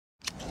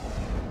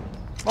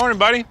Morning,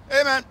 buddy.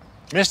 Hey, man.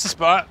 Missed the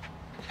spot.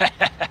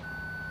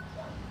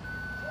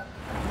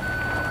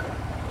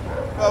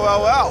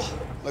 Well.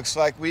 Looks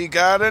like we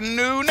got a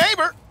new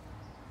neighbor.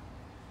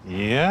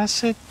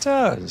 Yes, it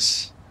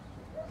does.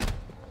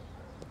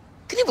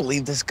 Can you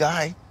believe this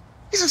guy?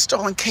 He's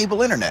installing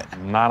cable internet.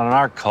 Not on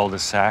our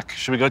cul-de-sac.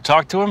 Should we go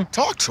talk to him?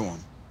 Talk to him.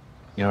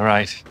 You're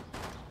right.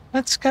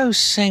 Let's go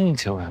sing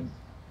to him.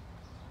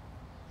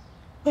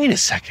 Wait a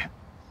second.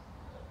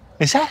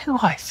 Is that who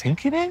I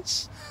think it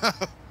is?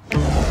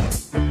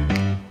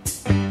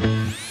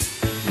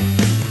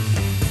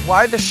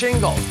 Why the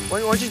shingle? Why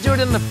don't you do it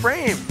in the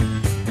frame?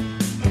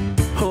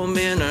 Home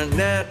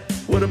internet,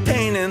 what a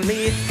pain in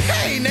the...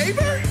 Hey,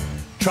 neighbor!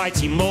 Try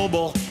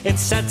T-Mobile, it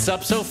sets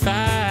up so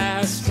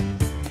fast.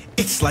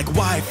 It's like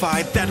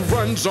Wi-Fi that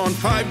runs on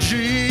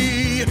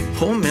 5G.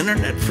 Home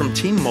internet from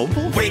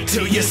T-Mobile? Wait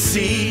till you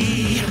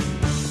see.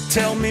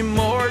 Tell me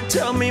more,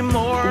 tell me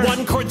more.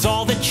 One chord's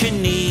all that you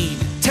need.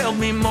 Tell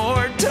me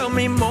more, tell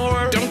me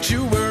more. Don't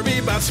you worry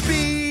about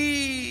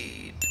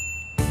speed.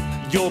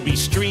 You'll be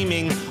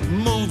streaming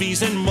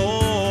movies and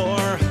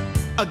more.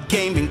 A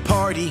gaming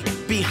party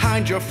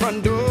behind your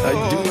front door. I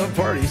do love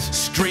parties.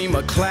 Stream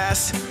a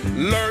class,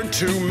 learn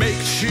to make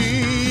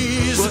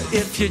cheese. Well,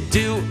 if you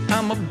do,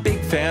 I'm a big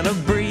fan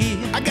of Brie.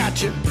 I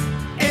got you.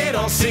 It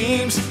all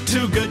seems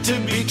too good to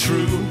be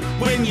true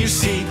when you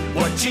see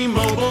what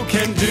T-Mobile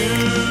can do.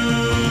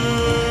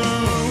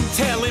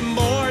 Tell him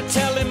more,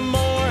 tell him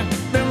more.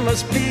 There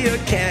must be a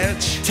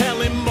catch. Tell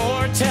him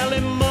more, tell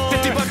him more.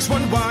 $50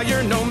 one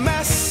wire, no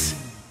mess.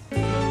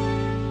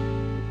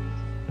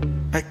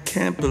 I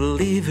can't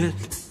believe it.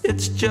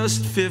 It's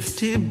just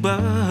 $50.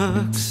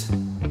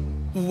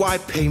 Why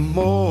pay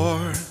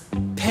more?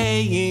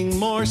 Paying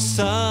more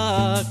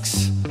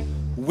sucks.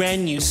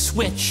 When you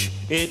switch,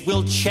 it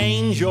will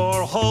change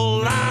your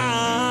whole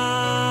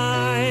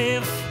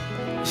life.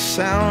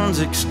 Sounds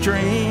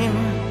extreme,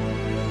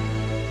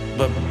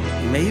 but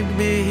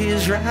maybe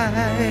he's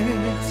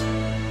right.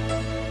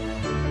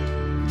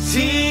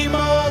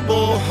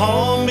 T-Mobile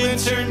home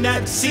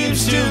internet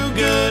seems too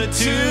good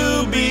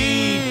to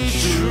be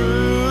true.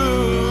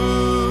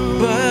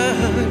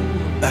 But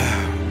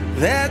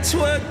that's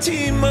what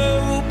T-Mobile